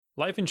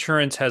Life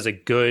insurance has a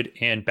good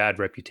and bad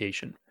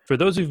reputation. For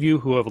those of you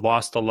who have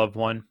lost a loved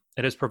one,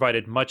 it has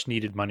provided much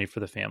needed money for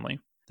the family.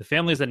 The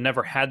families that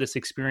never had this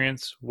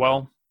experience,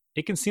 well,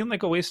 it can seem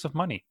like a waste of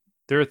money.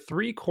 There are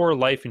three core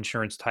life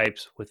insurance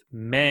types with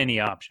many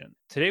options.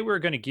 Today, we're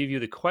going to give you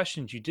the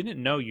questions you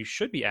didn't know you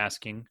should be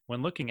asking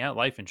when looking at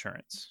life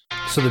insurance.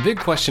 So the big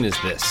question is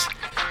this: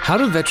 how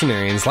do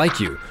veterinarians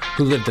like you,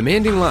 who live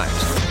demanding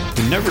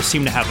lives, You never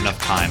seem to have enough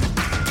time,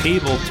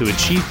 able to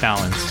achieve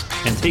balance,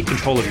 and take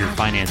control of your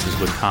finances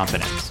with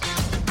confidence?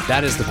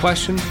 that is the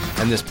question,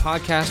 and this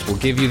podcast will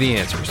give you the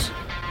answers.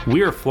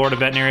 We are Florida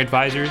Veterinary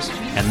Advisors,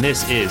 and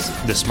this is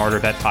the Smarter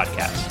Vet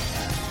Podcast.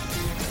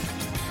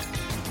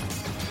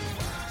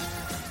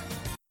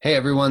 Hey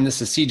everyone,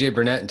 this is CJ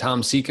Burnett and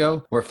Tom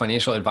Seco. We're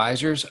financial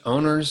advisors,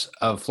 owners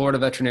of Florida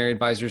Veterinary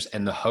Advisors,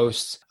 and the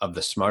hosts of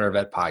the Smarter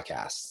Vet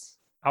Podcasts.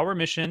 Our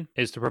mission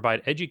is to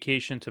provide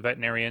education to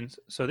veterinarians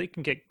so they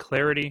can get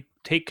clarity,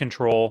 take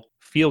control,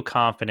 feel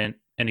confident,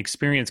 and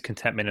experience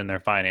contentment in their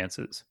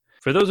finances.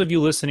 For those of you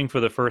listening for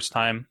the first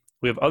time,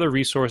 we have other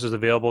resources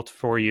available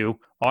for you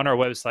on our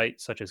website,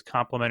 such as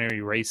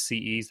complimentary race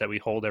CEs that we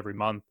hold every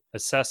month,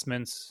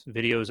 assessments,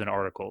 videos, and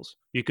articles.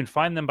 You can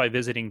find them by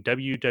visiting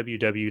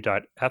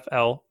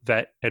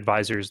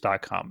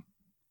www.flvetadvisors.com.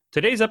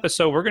 Today's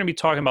episode, we're going to be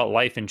talking about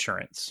life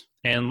insurance.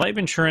 And life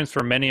insurance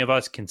for many of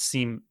us can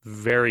seem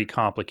very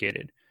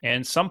complicated.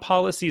 And some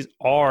policies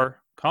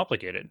are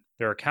complicated.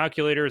 There are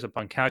calculators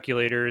upon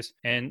calculators,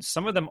 and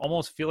some of them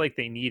almost feel like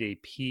they need a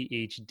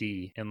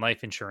PhD in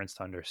life insurance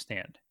to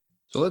understand.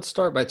 So let's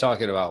start by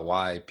talking about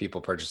why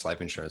people purchase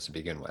life insurance to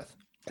begin with.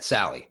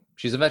 Sally,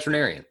 she's a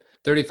veterinarian,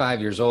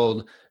 35 years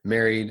old,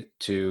 married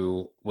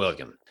to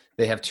William.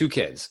 They have two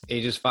kids,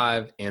 ages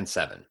 5 and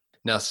 7.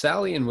 Now,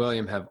 Sally and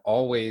William have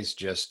always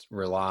just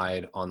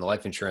relied on the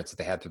life insurance that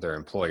they had through their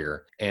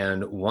employer.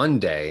 And one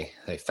day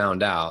they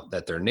found out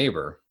that their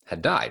neighbor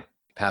had died,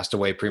 passed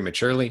away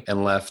prematurely,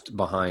 and left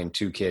behind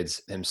two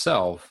kids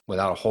himself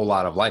without a whole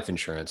lot of life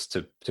insurance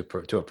to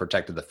have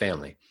protected the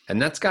family.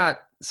 And that's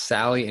got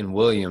Sally and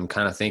William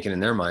kind of thinking in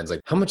their minds,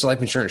 like, how much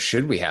life insurance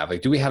should we have?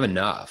 Like, do we have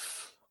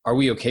enough? Are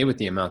we okay with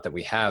the amount that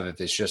we have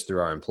if it's just through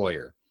our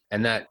employer?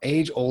 And that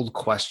age-old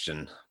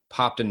question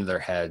popped into their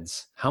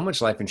heads: how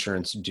much life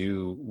insurance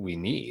do we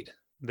need?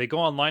 They go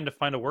online to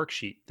find a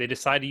worksheet. They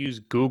decide to use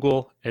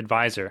Google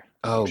Advisor.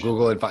 Oh,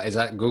 Google Advisor. Is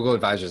that Google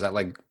Advisor? Is that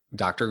like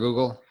Dr.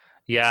 Google?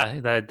 Yeah,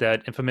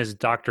 that infamous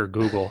Dr.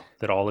 Google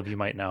that all of you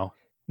might know.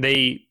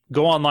 They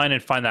go online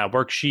and find that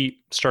worksheet,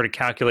 started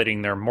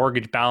calculating their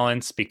mortgage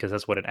balance because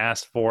that's what it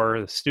asked for,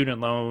 the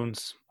student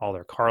loans, all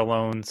their car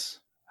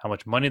loans, how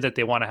much money that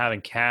they want to have in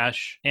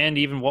cash, and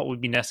even what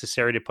would be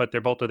necessary to put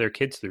both of their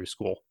kids through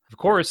school. Of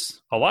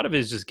course, a lot of it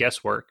is just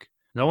guesswork.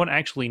 No one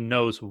actually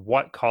knows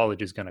what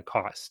college is going to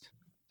cost.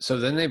 So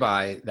then they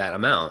buy that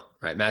amount,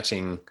 right?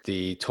 Matching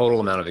the total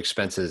amount of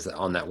expenses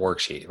on that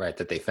worksheet, right?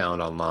 That they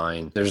found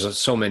online. There's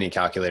so many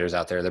calculators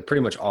out there. They're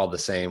pretty much all the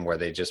same, where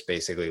they just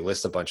basically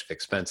list a bunch of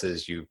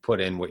expenses. You put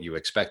in what you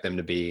expect them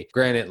to be.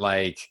 Granted,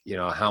 like,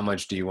 how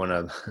much do you want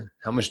to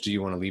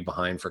leave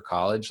behind for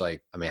college?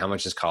 Like, I mean, how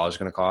much is college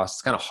going to cost?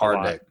 It's kind of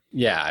hard to,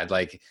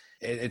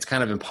 it's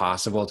kind of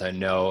impossible to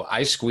know.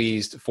 I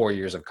squeezed 4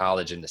 years of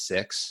college into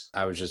 6.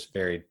 I was just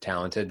very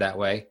talented that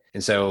way.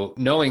 And so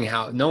knowing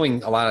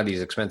a lot of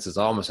these expenses is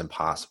almost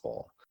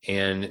impossible.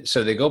 And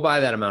so they go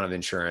buy that amount of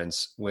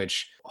insurance,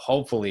 which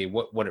hopefully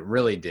what it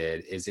really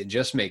did is it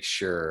just makes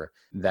sure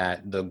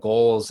that the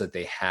goals that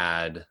they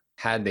had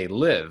they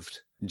lived,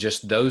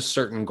 just those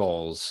certain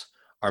goals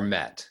are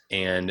met,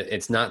 and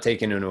it's not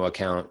taken into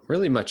account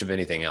really much of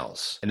anything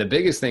else. And the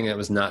biggest thing that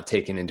was not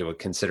taken into a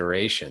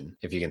consideration,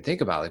 if you can think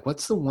about, like,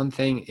 what's the one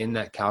thing in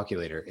that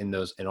calculator, in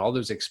all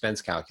those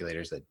expense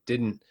calculators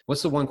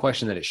what's the one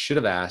question that it should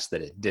have asked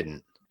that it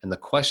didn't? And the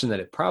question that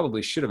it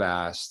probably should have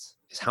asked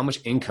is, how much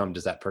income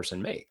does that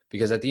person make?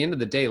 Because at the end of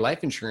the day,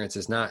 life insurance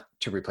is not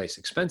to replace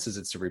expenses,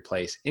 it's to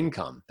replace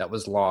income that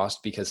was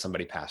lost because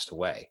somebody passed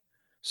away.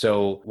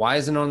 So why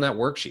isn't it on that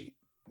worksheet?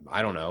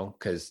 I don't know,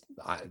 because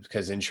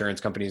insurance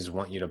companies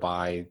want you to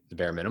buy the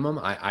bare minimum.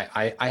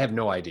 I have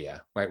no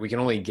idea, right? We can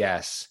only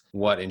guess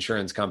what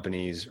insurance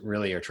companies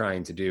really are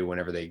trying to do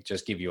whenever they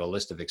just give you a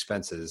list of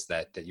expenses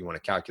that you want to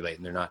calculate,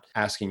 and they're not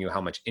asking you how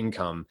much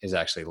income is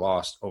actually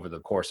lost over the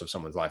course of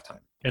someone's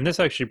lifetime. And this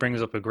actually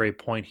brings up a great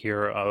point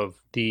here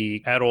of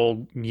the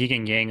old yin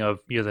and yang of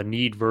the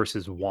need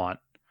versus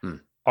want.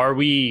 Are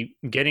we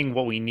getting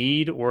what we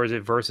need, or is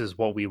it versus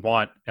what we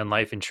want in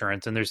life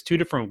insurance? And there's two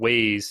different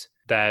ways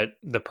that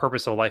the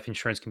purpose of life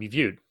insurance can be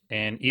viewed.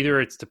 And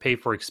either it's to pay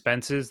for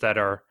expenses that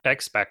are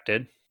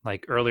expected,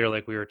 like earlier,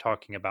 like we were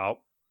talking about,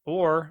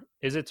 or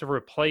is it to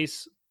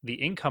replace the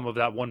income of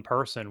that one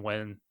person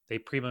when they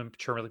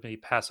prematurely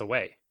pass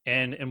away?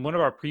 And in one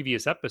of our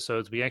previous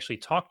episodes, we actually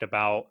talked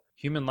about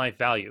human life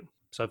value.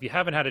 So if you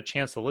haven't had a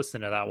chance to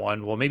listen to that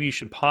one, well, maybe you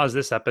should pause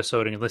this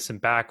episode and listen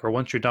back, or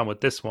once you're done with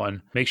this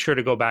one, make sure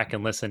to go back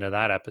and listen to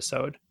that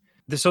episode.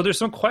 So there's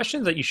some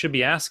questions that you should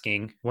be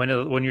asking when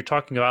you're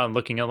talking about and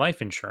looking at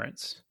life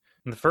insurance.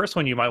 And the first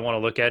one you might want to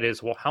look at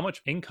is, well, how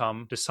much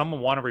income does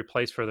someone want to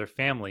replace for their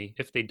family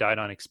if they died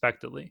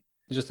unexpectedly?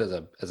 Just as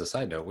a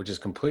side note, which is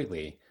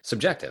completely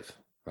subjective,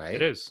 It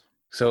right? is.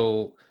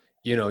 So,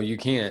 you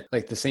can't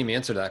like the same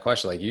answer to that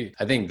question.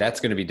 I think that's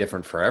going to be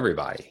different for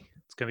everybody.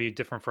 It's going to be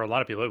different for a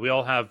lot of people. We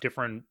all have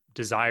different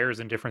desires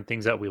and different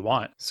things that we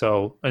want.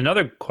 So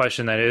another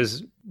question that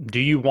is, do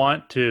you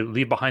want to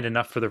leave behind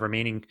enough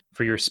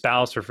for your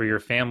spouse or for your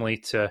family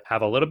to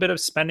have a little bit of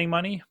spending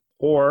money?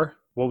 Or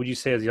what would you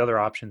say is the other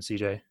option,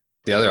 CJ?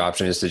 The other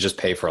option is to just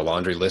pay for a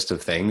laundry list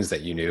of things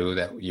that you knew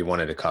that you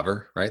wanted to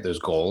cover, right? Those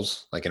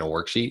goals, like in a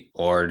worksheet.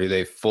 Or do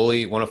they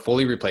want to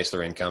fully replace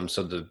their income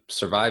so the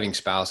surviving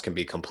spouse can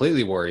be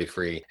completely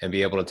worry-free and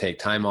be able to take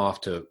time off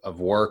of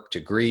work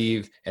to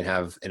grieve and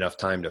have enough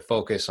time to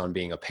focus on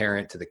being a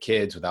parent to the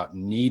kids without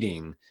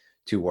needing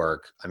to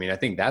work? I mean, I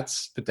think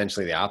that's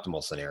potentially the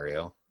optimal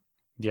scenario.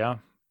 Yeah.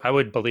 I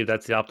would believe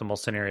that's the optimal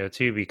scenario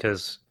too,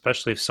 because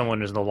especially if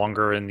someone is no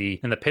longer in the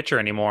picture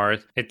anymore,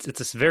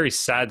 it's a very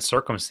sad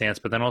circumstance,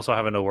 but then also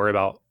having to worry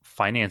about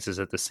finances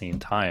at the same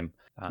time.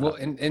 Well,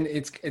 and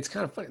it's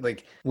kind of funny,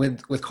 like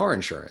with car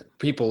insurance,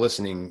 people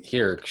listening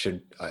here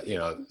should,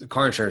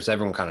 car insurance,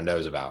 everyone kind of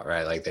knows about,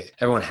 right? Like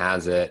everyone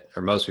has it,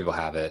 or most people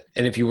have it.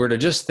 And if you were to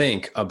just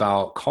think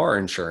about car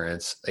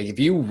insurance, like if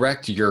you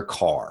wrecked your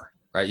car,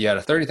 right? You had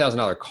a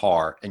 $30,000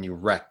 car and you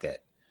wrecked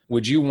it.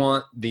 Would you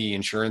want the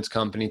insurance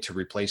company to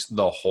replace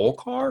the whole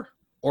car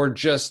or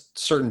just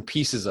certain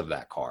pieces of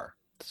that car?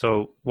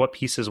 So what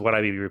pieces would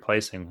I be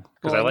replacing?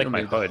 Because I like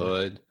my hood. The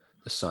hood,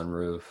 the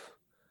sunroof.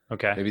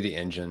 Okay. Maybe the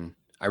engine.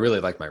 I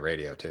really like my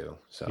radio too.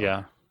 So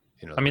yeah.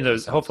 I mean,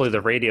 hopefully the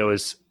radio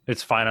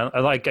it's fine.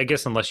 I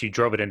guess unless you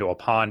drove it into a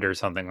pond or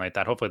something like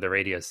that. Hopefully the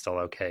radio is still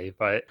okay.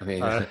 But I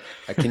mean,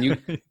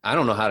 I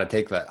don't know how to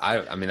take that.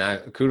 I mean,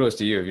 kudos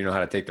to you if you know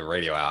how to take the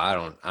radio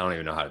out. I don't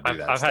even know how to do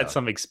that. I've had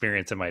some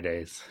experience in my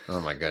days. Oh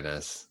my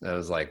goodness. That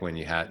was like when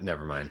you had,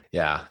 never mind.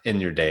 Yeah.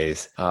 In your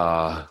days.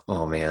 Oh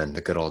man,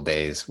 the good old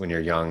days when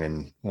you're young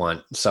and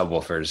want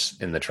subwoofers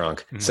in the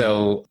trunk. Mm-hmm.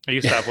 So I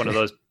used to have one of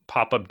those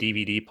pop-up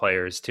DVD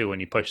players too, when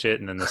you push it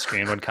and then the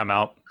screen would come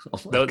out.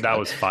 That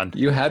was fun.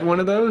 You had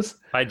one of those?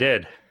 I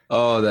did.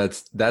 Oh,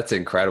 that's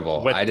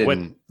incredible. I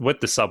didn't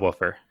with the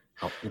subwoofer.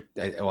 Oh,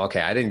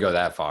 okay, I didn't go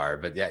that far,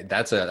 but yeah,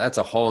 that's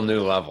a whole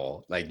new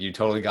level. Like you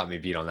totally got me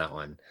beat on that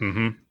one.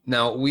 Mm-hmm.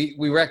 Now we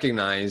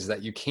recognize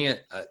that you can't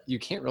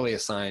really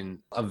assign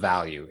a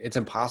value. It's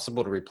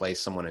impossible to replace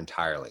someone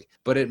entirely,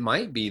 but it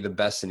might be the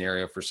best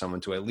scenario for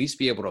someone to at least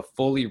be able to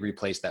fully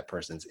replace that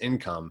person's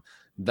income,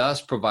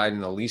 thus providing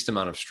the least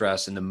amount of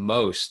stress in the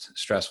most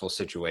stressful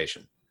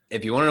situation.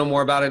 If you want to know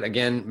more about it,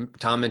 again,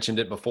 Tom mentioned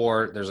it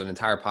before. There's an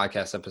entire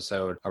podcast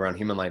episode around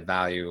human life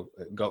value.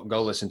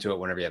 Go listen to it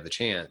whenever you have the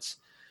chance.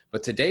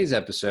 But today's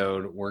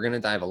episode, we're going to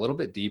dive a little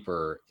bit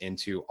deeper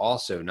into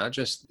also not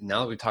just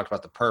now that we've talked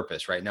about the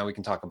purpose, right? Now we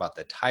can talk about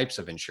the types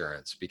of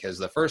insurance, because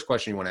the first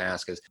question you want to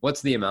ask is,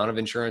 what's the amount of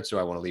insurance do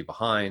I want to leave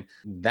behind?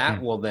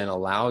 That will then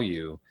allow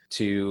you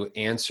to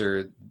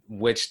answer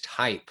which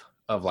type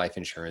of life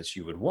insurance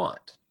you would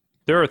want.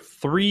 There are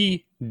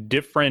 3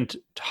 different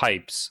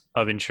types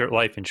of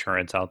life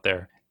insurance out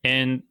there.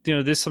 And,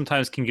 this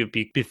sometimes can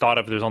be thought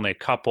of, there's only a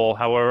couple.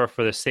 However,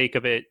 for the sake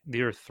of it,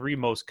 there are 3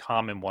 most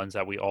common ones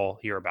that we all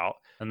hear about.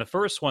 And the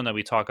first one that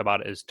we talk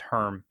about is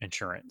term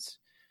insurance.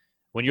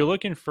 When you're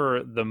looking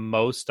for the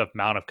most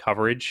amount of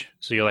coverage,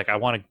 so you're like, I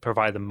want to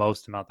provide the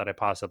most amount that I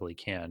possibly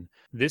can,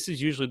 this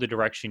is usually the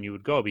direction you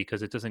would go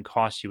because it doesn't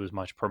cost you as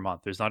much per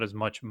month. There's not as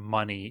much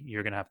money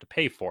you're going to have to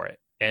pay for it.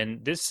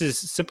 And this is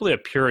simply a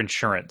pure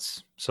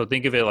insurance. So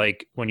think of it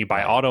like when you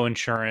buy auto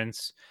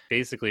insurance,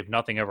 basically if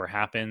nothing ever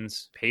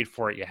happens, paid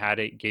for it, you had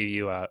it, gave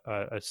you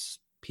a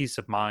peace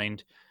of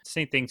mind.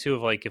 Same thing too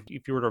of like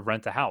if you were to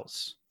rent a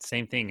house,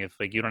 same thing if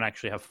like you don't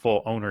actually have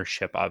full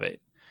ownership of it.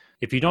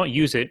 If you don't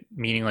use it,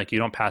 meaning like you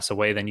don't pass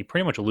away, then you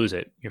pretty much lose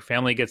it. Your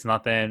family gets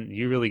nothing.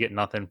 You really get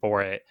nothing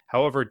for it.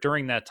 However,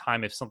 during that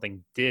time, if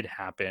something did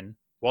happen,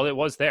 well, it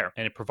was there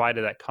and it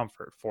provided that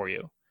comfort for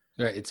you.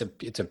 Right. It's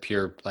a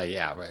pure,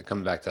 right.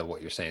 Coming back to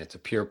what you're saying, it's a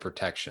pure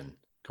protection.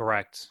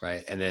 Correct.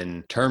 Right. And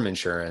then term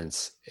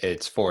insurance,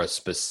 it's for a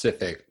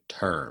specific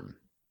term.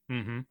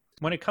 Mm-hmm.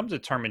 When it comes to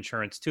term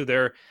insurance too,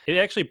 it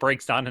actually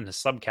breaks down into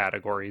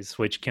subcategories,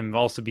 which can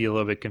also be a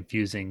little bit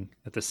confusing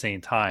at the same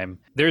time.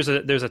 There's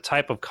a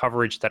type of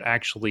coverage that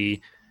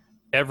actually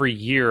every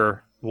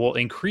year will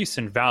increase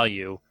in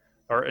value,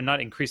 or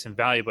not increase in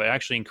value, but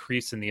actually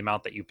increase in the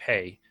amount that you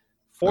pay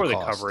for the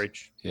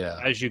coverage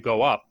as you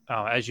go up,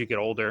 as you get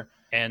older.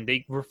 And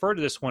they refer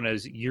to this one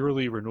as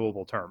yearly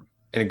renewable term.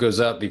 And it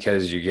goes up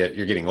because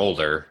you're getting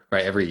older,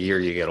 right? Every year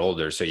you get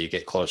older, so you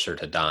get closer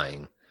to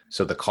dying.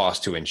 So the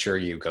cost to insure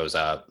you goes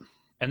up.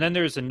 And then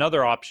there's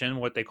another option,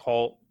 what they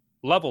call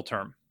level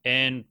term.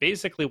 And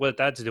basically what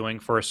that's doing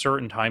for a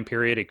certain time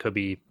period, it could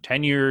be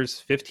 10 years,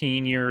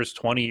 15 years,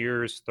 20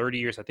 years, 30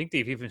 years. I think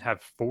they've even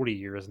have 40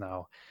 years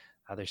now.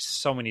 There's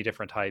so many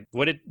different types.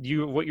 What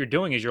you're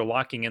doing is you're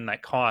locking in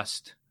that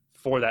cost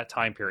for that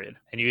time period.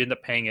 And you end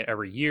up paying it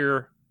every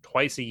year,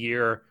 twice a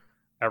year,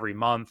 every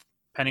month,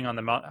 depending on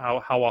the amount,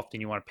 how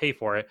often you want to pay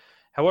for it.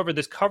 However,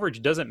 this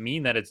coverage doesn't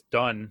mean that it's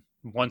done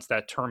once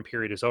that term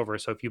period is over.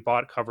 So if you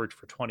bought coverage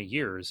for 20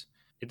 years,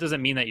 it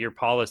doesn't mean that your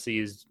policy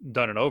is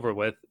done and over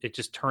with. It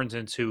just turns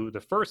into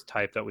the first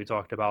type that we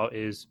talked about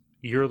is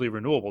yearly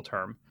renewable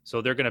term.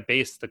 So they're going to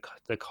base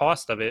the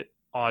cost of it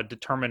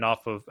determined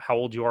off of how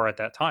old you are at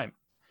that time.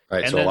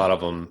 Right. And so then, a lot of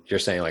them, you're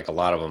saying like a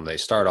lot of them, they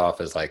start off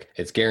as like,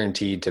 it's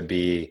guaranteed to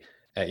be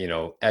at,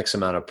 X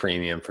amount of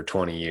premium for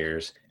 20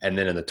 years. And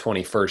then in the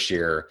 21st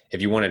year,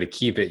 if you wanted to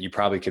keep it, you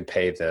probably could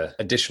pay the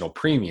additional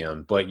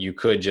premium, but you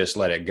could just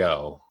let it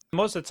go.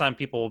 most of the time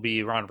people will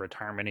be around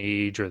retirement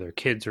age or their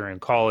kids are in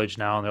college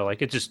now and they're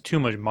like, it's just too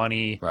much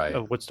money. Right.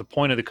 What's the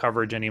point of the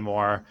coverage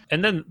anymore?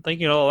 And then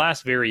the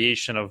last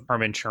variation of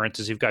term insurance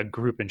is you've got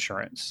group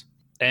insurance.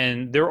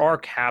 And there are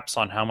caps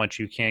on how much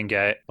you can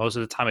get. Most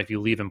of the time, if you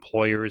leave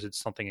employers, it's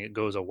something that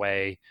goes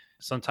away.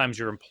 Sometimes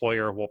your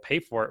employer will pay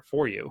for it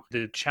for you.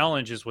 The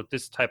challenge is with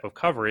this type of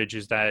coverage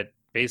is that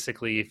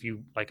basically, if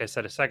you, like I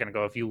said a second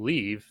ago, if you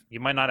leave, you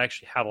might not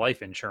actually have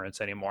life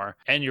insurance anymore.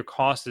 And your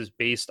cost is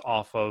based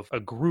off of a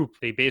group.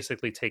 They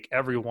basically take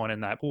everyone in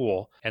that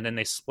pool and then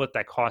they split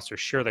that cost or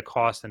share the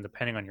cost. And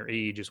depending on your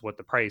age is how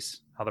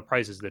the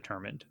price is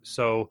determined.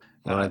 So,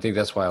 and I think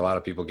that's why a lot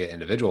of people get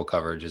individual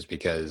coverage is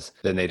because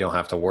then they don't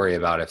have to worry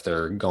about if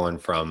they're going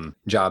from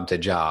job to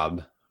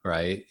job.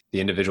 Right?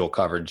 The individual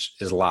coverage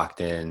is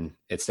locked in.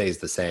 It stays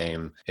the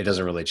same. It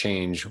doesn't really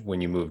change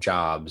when you move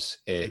jobs.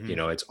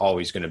 It's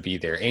always going to be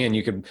there. And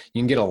you can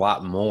get a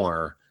lot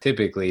more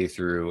typically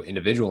through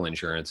individual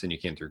insurance than you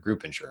can through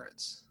group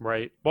insurance.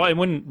 Right. Well,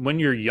 and when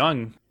you're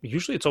young,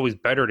 usually it's always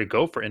better to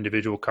go for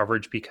individual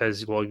coverage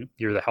because, well,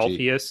 you're the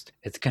healthiest.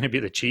 It's going to be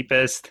the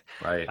cheapest.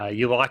 Right.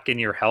 You lock in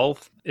your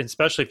health,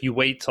 especially if you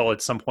wait till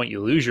at some point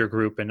you lose your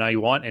group and now you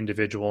want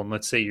individual. And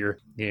let's say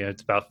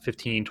it's about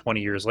 15,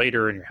 20 years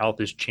later and your health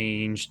has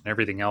changed and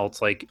everything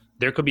else. Like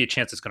there could be a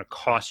chance it's going to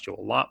cost you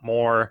a lot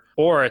more.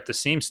 Or at the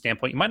same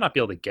standpoint, you might not be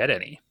able to get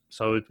any.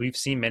 So we've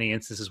seen many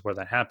instances where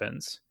that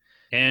happens.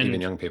 And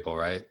even young people,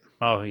 right?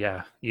 Oh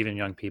yeah, even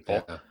young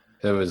people. Yeah.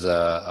 It was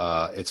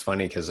it's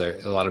funny because a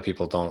lot of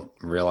people don't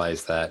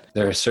realize that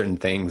there are certain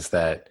things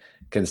that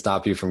can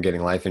stop you from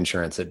getting life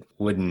insurance that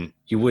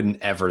you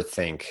wouldn't ever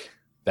think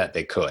that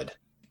they could.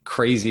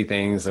 Crazy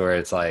things where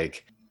it's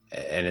like,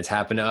 and it's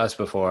happened to us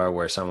before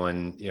where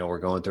someone, we're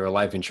going through a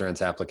life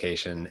insurance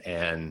application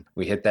and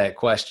we hit that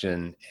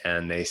question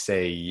and they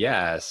say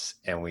yes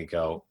and we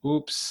go,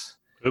 oops.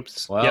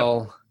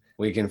 Well, yep.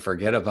 We can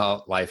forget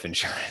about life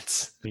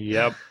insurance.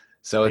 Yep.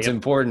 So it's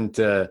important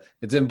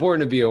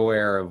to be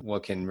aware of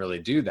what can really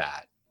do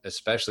that,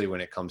 especially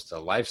when it comes to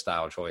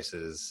lifestyle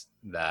choices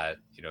that,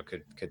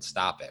 could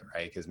stop it,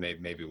 right? Because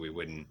maybe we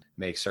wouldn't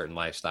make certain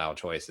lifestyle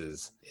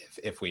choices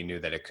if we knew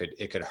that it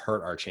could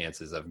hurt our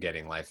chances of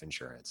getting life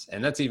insurance.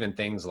 And that's even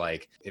things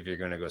like if you're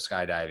going to go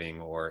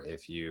skydiving or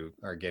if you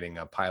are getting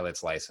a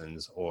pilot's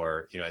license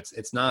or,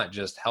 it's not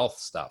just health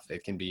stuff.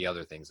 It can be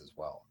other things as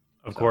well.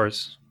 Of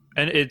course.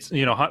 And it's,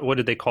 what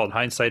did they call it?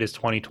 Hindsight is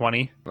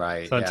 20/20.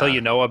 Right. So until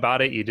you know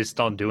about it, you just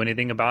don't do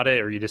anything about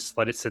it, or you just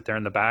let it sit there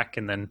in the back.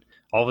 And then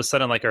all of a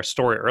sudden, like our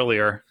story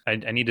earlier, I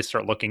need to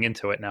start looking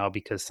into it now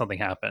because something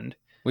happened.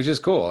 Which is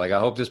cool. Like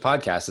I hope this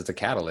podcast is a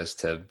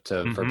catalyst to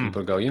for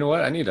people to go, you know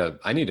what? I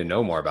need to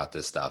know more about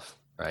this stuff.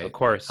 Right. Of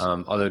course.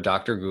 Although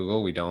Dr.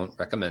 Google, we don't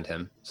recommend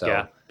him. So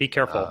yeah, be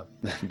careful.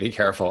 Be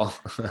careful.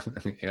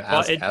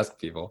 Ask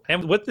people.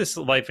 And with this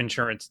life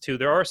insurance too,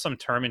 there are some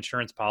term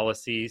insurance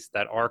policies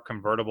that are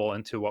convertible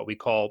into what we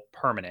call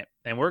permanent.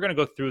 And we're going to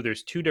go through,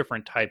 there's two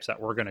different types that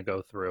we're going to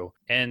go through.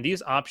 And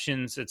these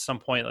options at some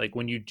point, like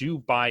when you do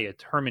buy a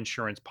term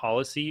insurance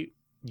policy,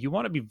 you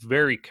want to be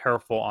very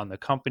careful on the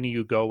company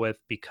you go with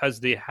because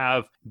they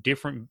have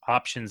different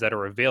options that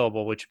are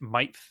available, which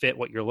might fit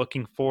what you're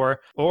looking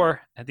for.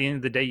 Or at the end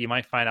of the day, you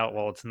might find out,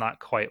 well, it's not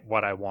quite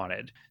what I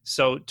wanted.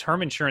 So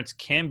term insurance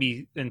can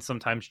be and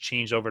sometimes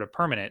changed over to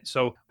permanent.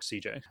 So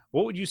CJ,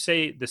 what would you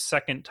say the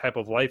second type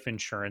of life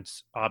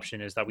insurance option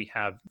is that we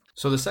have?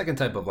 So the second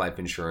type of life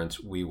insurance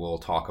we will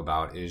talk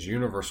about is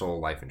universal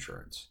life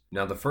insurance.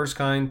 Now, the first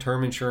kind,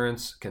 term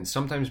insurance, can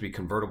sometimes be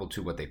convertible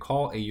to what they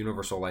call a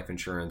universal life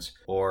insurance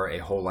or a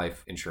whole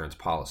life insurance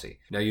policy.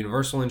 Now,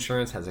 universal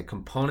insurance has a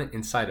component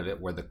inside of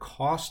it where the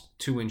cost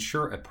to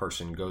insure a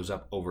person goes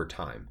up over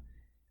time.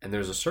 And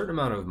there's a certain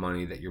amount of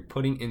money that you're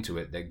putting into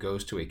it that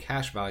goes to a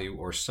cash value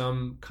or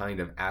some kind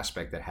of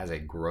aspect that has a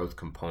growth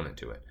component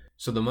to it.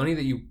 So the money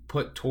that you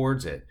put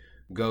towards it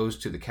goes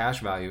to the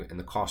cash value and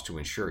the cost to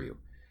insure you.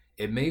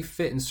 It may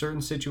fit in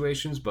certain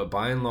situations, but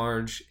by and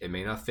large, it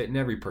may not fit in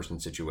every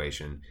person's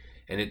situation,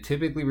 and it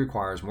typically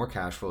requires more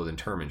cash flow than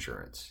term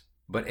insurance.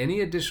 But any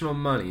additional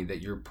money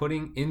that you're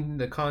putting in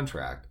the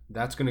contract,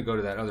 that's going to go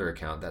to that other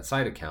account, that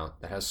side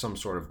account that has some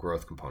sort of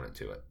growth component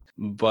to it.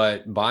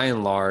 But by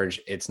and large,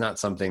 it's not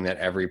something that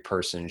every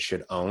person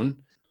should own,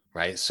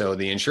 right? So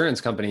the insurance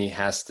company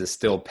has to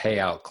still pay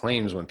out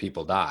claims when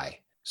people die.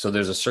 So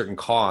there's a certain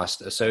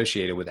cost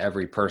associated with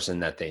every person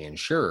that they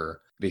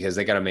insure. because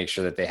they got to make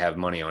sure that they have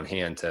money on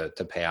hand to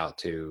pay out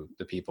to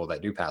the people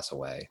that do pass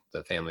away,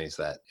 the families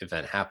that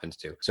event happens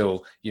to.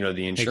 So,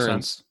 the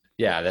insurance,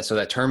 so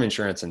that term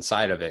insurance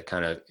inside of it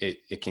kind of,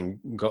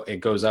 it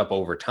goes up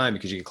over time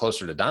because you get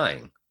closer to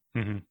dying.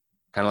 Mm-hmm.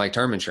 Kind of like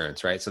term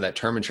insurance, right? So that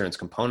term insurance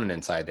component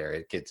inside there,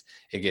 it gets,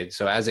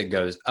 so as it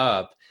goes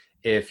up,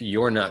 if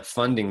you're not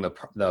funding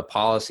the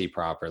policy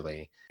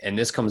properly, and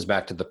this comes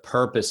back to the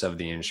purpose of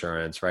the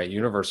insurance, right?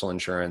 Universal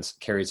insurance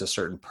carries a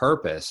certain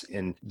purpose,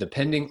 and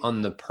depending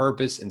on the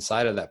purpose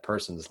inside of that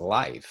person's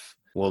life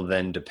will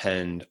then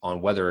depend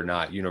on whether or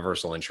not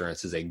universal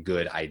insurance is a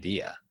good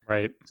idea.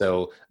 Right.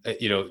 So,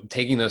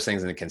 taking those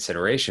things into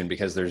consideration,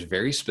 because there's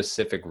very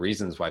specific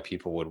reasons why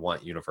people would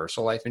want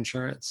universal life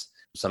insurance.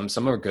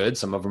 Some are good,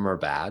 some of them are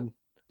bad.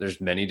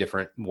 There's many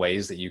different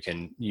ways that you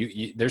can,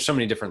 there's so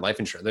many different life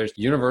insurance. There's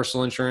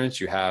universal insurance.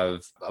 You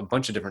have a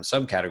bunch of different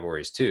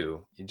subcategories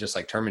too. Just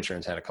like term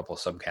insurance had a couple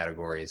of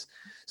subcategories.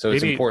 So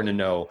it's important to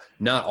know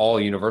not all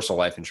universal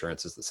life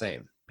insurance is the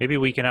same. Maybe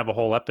we can have a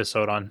whole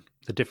episode on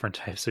the different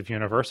types of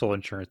universal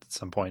insurance at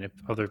some point if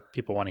other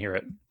people want to hear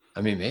it. I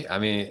mean,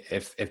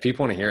 if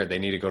people want to hear it, they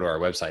need to go to our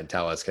website and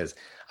tell us, because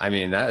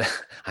that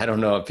I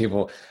don't know if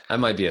people, that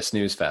might be a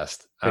snooze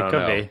fest. It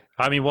could be.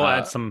 I mean, we'll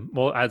add some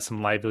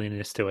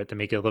liveliness to it to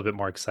make it a little bit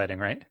more exciting,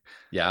 right?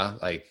 Yeah,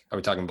 like, are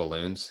we talking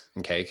balloons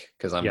and cake?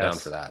 Because I'm down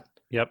for that.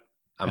 Yep.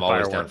 I'm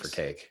always down for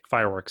cake.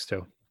 Fireworks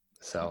too.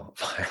 So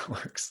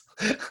fireworks.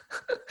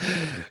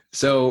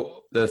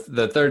 So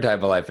the third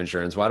type of life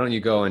insurance. Why don't you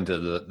go into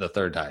the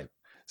third type?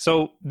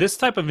 So this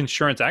type of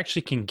insurance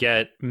actually can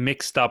get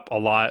mixed up a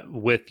lot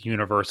with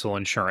universal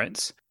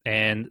insurance.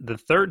 And the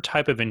third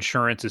type of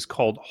insurance is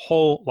called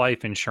whole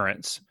life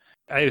insurance.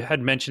 I had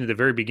mentioned at the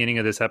very beginning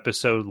of this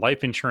episode,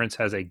 life insurance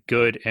has a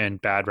good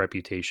and bad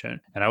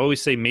reputation. And I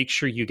always say, make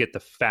sure you get the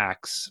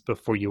facts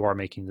before you are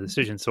making the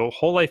decision. So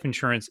whole life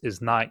insurance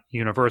is not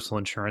universal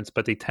insurance,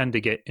 but they tend to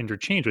get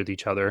interchanged with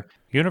each other.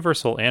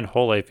 Universal and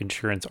whole life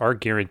insurance are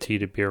guaranteed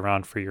to be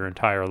around for your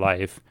entire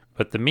life.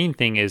 But the main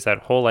thing is that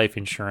whole life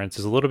insurance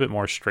is a little bit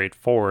more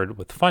straightforward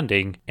with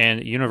funding,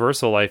 and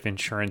universal life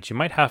insurance, you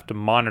might have to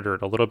monitor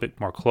it a little bit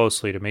more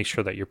closely to make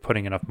sure that you're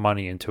putting enough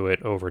money into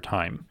it over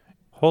time.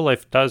 Whole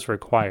life does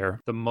require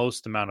the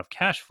most amount of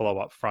cash flow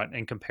up front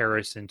in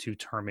comparison to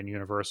term and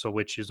universal,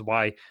 which is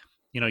why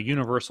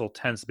universal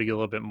tends to be a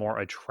little bit more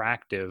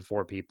attractive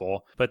for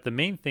people. But the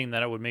main thing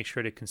that I would make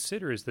sure to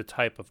consider is the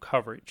type of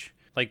coverage.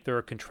 Like, there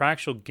are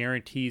contractual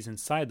guarantees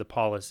inside the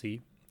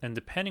policy, and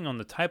depending on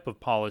the type of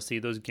policy,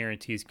 those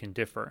guarantees can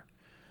differ.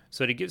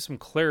 So to give some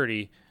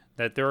clarity,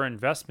 that there are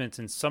investments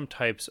in some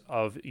types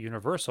of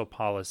universal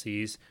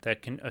policies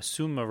that can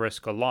assume a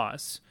risk of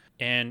loss.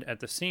 And at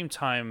the same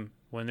time,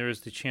 when there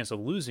is the chance of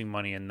losing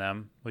money in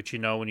them, which,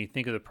 when you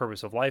think of the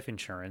purpose of life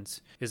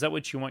insurance, is that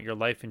what you want your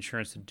life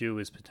insurance to do,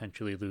 is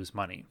potentially lose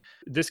money.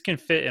 This can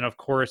fit in, of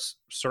course,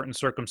 certain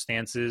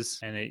circumstances,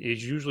 and it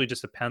usually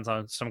just depends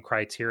on some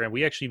criteria. And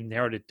we actually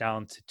narrowed it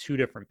down to two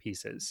different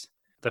pieces.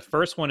 The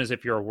first one is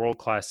if you're a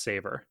world-class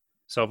saver.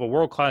 So if a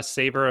world-class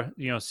saver,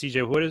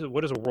 CJ,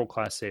 what is a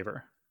world-class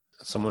saver?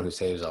 Someone who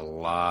saves a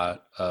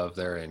lot of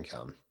their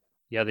income.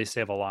 Yeah, they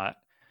save a lot.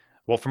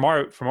 Well, from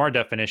our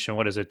definition,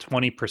 what is it?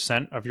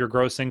 20% of your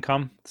gross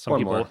income? Some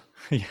people, more.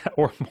 Yeah,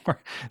 or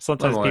more.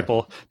 Sometimes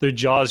people, their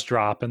jaws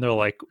drop and they're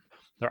like,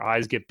 their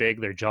eyes get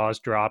big, their jaws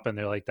drop, and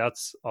they're like,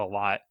 that's a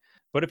lot.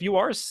 But if you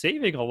are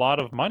saving a lot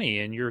of money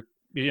and you're,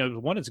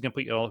 one is going to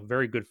put you in a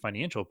very good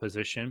financial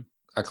position.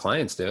 Our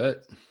clients do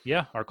it.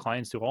 Yeah, our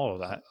clients do all of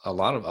that. A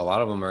lot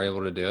of them are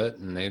able to do it,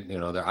 and they,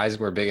 their eyes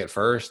were big at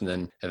first, and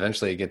then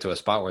eventually get to a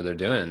spot where they're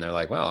doing it, and they're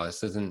like, "Wow,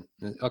 this isn't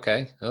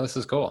okay. Well, this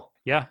is cool."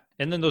 Yeah,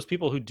 and then those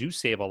people who do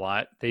save a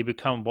lot, they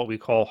become what we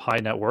call high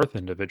net worth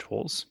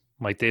individuals.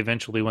 Like, they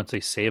eventually, once they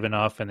save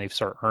enough and they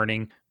start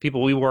earning,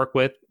 people we work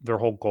with, their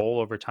whole goal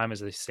over time is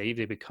they save,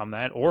 they become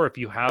that. Or if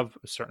you have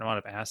a certain amount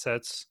of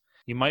assets,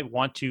 you might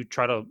want to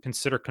try to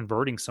consider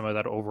converting some of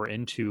that over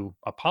into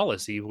a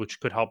policy, which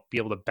could help be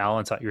able to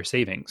balance out your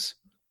savings.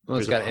 Well,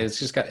 you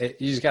just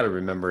got to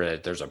remember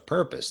that there's a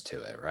purpose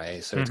to it,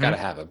 right? So it's got to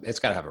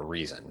have a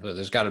reason.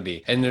 There's got to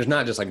be, and there's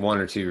not just like one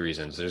or two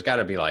reasons. There's got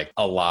to be like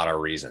a lot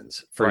of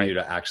reasons for you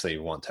to actually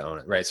want to own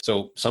it, right?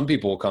 So some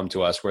people will come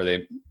to us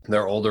where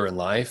they're older in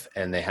life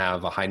and they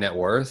have a high net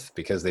worth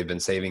because they've been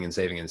saving and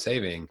saving and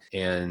saving.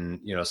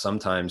 And,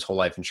 sometimes whole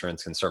life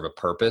insurance can serve a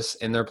purpose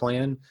in their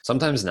plan.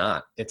 Sometimes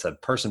not. It's a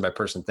person by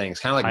person thing. It's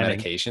kind of like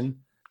medication.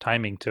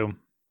 Timing too.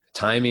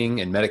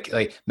 Timing and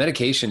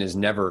medication is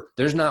never,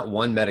 there's not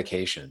one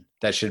medication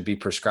that should be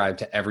prescribed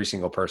to every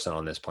single person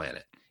on this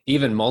planet.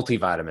 Even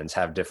multivitamins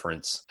have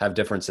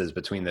differences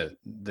between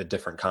the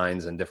different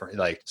kinds, and different,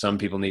 like some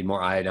people need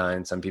more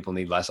iodine, some people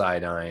need less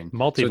iodine.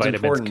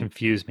 Multivitamins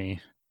confuse me.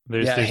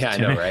 I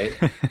know, right?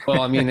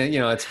 Well, I mean,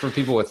 it's for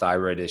people with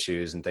thyroid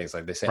issues and things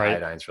like they say Right.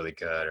 iodine's really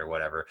good or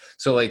whatever.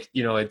 So like,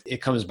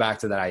 it comes back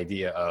to that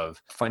idea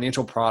of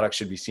financial products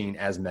should be seen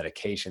as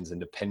medications, and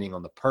depending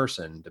on the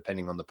person,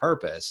 depending on the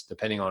purpose,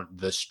 depending on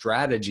the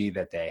strategy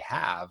that they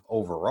have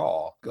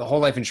overall, whole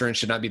life insurance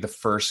should not be the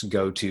first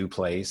go-to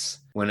place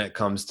when it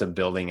comes to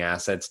building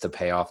assets to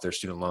pay off their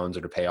student loans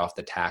or to pay off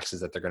the taxes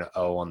that they're going to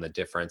owe on the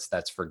difference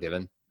that's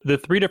forgiven. The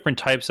three different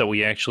types that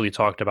we actually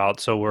talked about.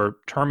 So we're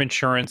term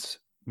insurance,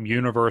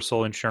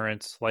 universal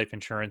insurance, life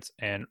insurance,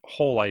 and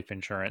whole life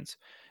insurance.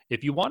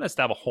 If you want us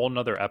to have a whole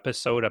nother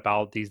episode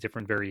about these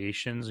different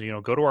variations,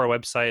 go to our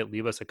website,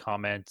 leave us a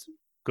comment,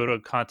 go to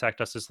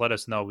contact us, just let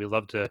us know. We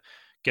love to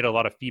get a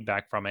lot of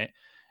feedback from it.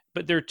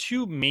 But there are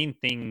two main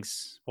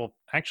things. Well,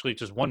 actually,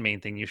 just one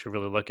main thing you should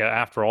really look at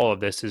after all of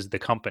this is the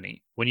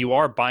company. When you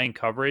are buying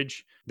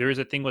coverage, there is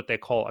a thing what they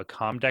call a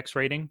Comdex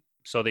rating.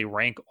 So they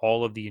rank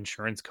all of the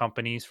insurance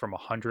companies from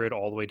 100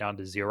 all the way down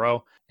to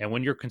 0. And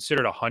when you're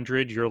considered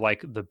 100, you're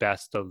like the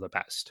best of the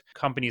best.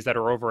 Companies that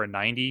are over a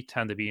 90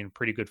 tend to be in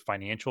pretty good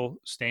financial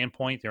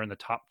standpoint. They're in the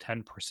top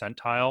 10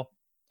 percentile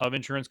of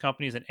insurance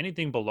companies, and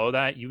anything below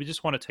that, you would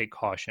just want to take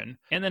caution.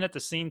 And then at the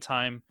same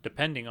time,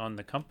 depending on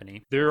the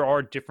company, there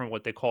are different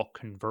what they call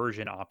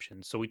conversion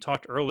options. So we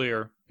talked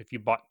earlier, if you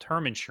bought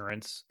term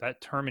insurance,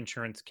 that term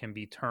insurance can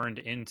be turned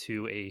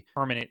into a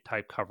permanent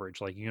type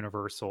coverage like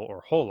universal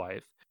or whole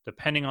life.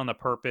 Depending on the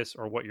purpose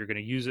or what you're going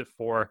to use it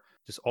for,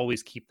 just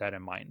always keep that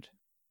in mind.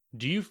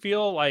 Do you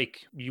feel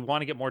like you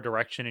want to get more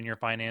direction in your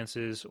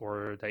finances,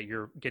 or that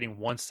you're getting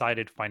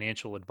one-sided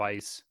financial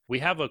advice? We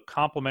have a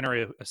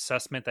complimentary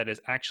assessment that is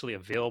actually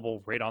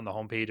available right on the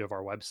homepage of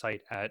our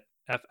website at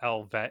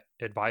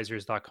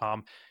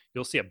flvetadvisors.com.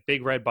 You'll see a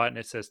big red button.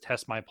 It says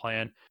test my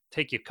plan.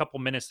 Take you a couple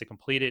minutes to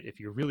complete it. If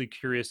you're really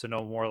curious to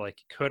know more, like,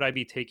 could I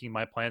be taking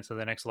my plans to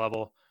the next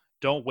level?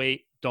 Don't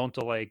wait. Don't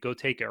delay. Go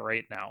take it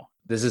right now.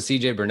 This is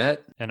CJ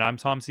Burnett. And I'm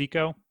Tom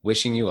Seco.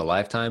 Wishing you a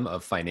lifetime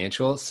of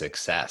financial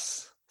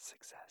success.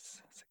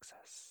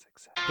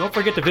 Don't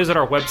forget to visit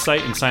our website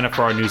and sign up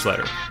for our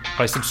newsletter.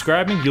 By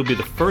subscribing, you'll be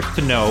the first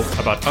to know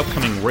about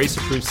upcoming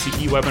race-approved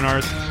CE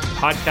webinars,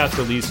 podcast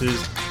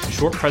releases,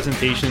 short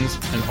presentations,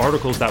 and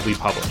articles that we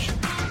publish.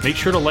 Make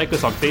sure to like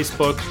us on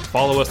Facebook,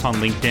 follow us on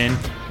LinkedIn,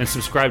 and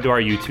subscribe to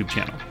our YouTube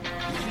channel.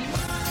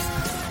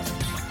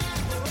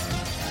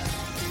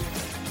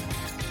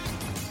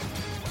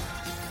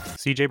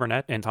 CJ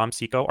Burnett and Tom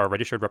Seco are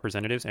registered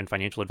representatives and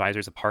financial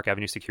advisors of Park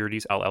Avenue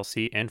Securities,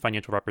 LLC, and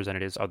financial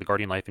representatives of the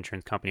Guardian Life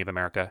Insurance Company of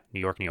America,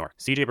 New York, New York.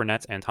 CJ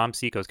Burnett's and Tom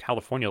Seco's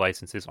California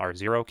licenses are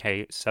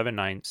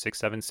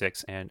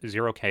 0K79676 and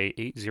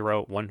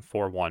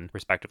 0K80141,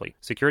 respectively.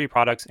 Security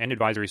products and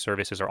advisory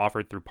services are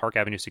offered through Park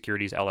Avenue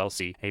Securities,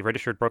 LLC, a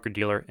registered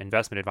broker-dealer,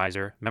 investment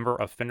advisor, member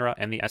of FINRA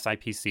and the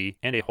SIPC,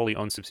 and a wholly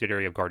owned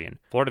subsidiary of Guardian.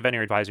 Florida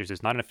Veterinary Advisors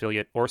is not an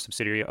affiliate or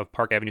subsidiary of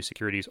Park Avenue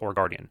Securities or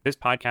Guardian. This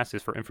podcast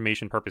is for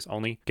information purpose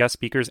only. Guest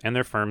speakers and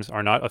their firms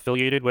are not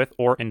affiliated with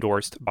or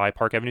endorsed by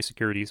Park Avenue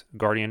Securities,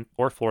 Guardian,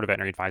 or Florida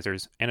Veterinary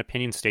Advisors, and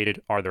opinions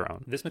stated are their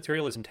own. This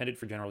material is intended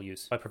for general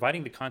use. By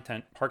providing the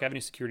content, Park Avenue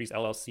Securities,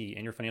 LLC,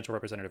 and your financial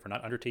representative are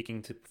not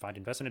undertaking to provide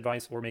investment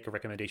advice or make a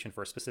recommendation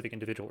for a specific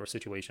individual or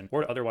situation,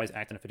 or to otherwise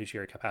act in a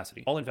fiduciary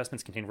capacity. All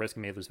investments contain risk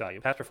and may lose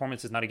value. Past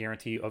performance is not a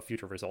guarantee of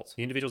future results.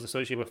 The individuals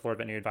associated with Florida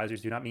Veterinary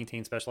Advisors do not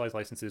maintain specialized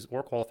licenses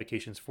or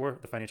qualifications for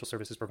the financial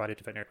services provided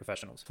to veterinary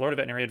professionals. Florida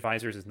Veterinary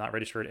Advisors is not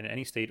registered in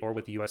any state or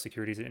with the U.S.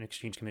 Securities and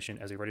Exchange Commission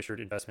as a registered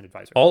investment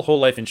advisor. All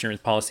whole life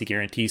insurance policy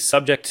guarantees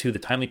subject to the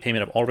timely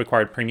payment of all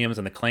required premiums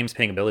and the claims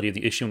paying ability of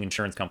the issuing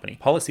insurance company.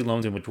 Policy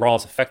loans and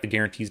withdrawals affect the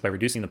guarantees by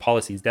reducing the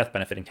policy's death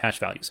benefit and cash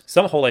values.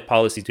 Some whole life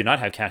policies do not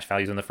have cash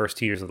values in the first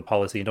 2 years of the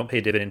policy and don't pay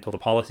a dividend until the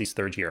policy's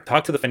third year.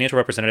 Talk to the financial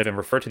representative and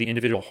refer to the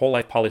individual whole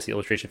life policy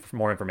illustration for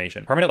more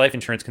information. Permanent life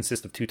insurance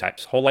consists of two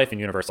types, whole life and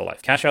universal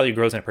life. Cash value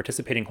grows in a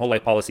participating whole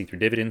life policy through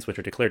dividends, which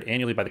are declared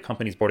annually by the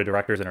company's board of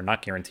directors and are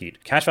not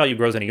guaranteed. Cash value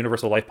grows in a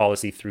universal life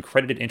policy through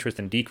credited interest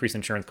and decreased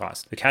insurance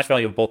costs. The cash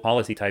value of both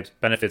policy types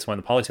benefits when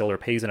the policyholder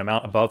pays an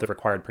amount above the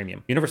required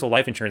premium. Universal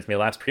life insurance may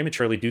lapse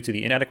prematurely due to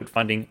the inadequate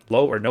funding,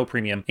 low or no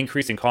premium,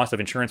 increasing cost of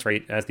insurance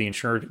rate as the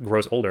insured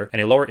grows older, and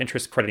a lower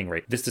interest crediting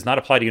rate. This does not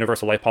apply to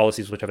universal life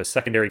policies which have a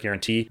secondary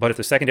guarantee, but if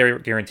the secondary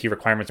guarantee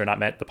requirements are not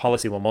met, the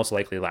policy will most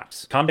likely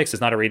lapse. Comdex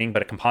is not a rating,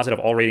 but a composite of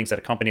all ratings that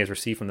a company has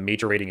received from the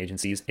major rating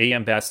agencies,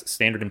 AM Best,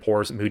 Standard &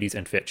 Poor's, Moody's,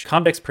 and Fitch.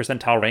 Comdex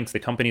percentile ranks the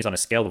companies on a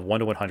scale of 1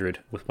 to 100,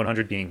 with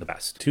 100 being the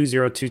best.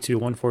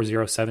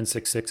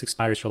 20221407666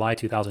 expires July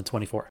 2024.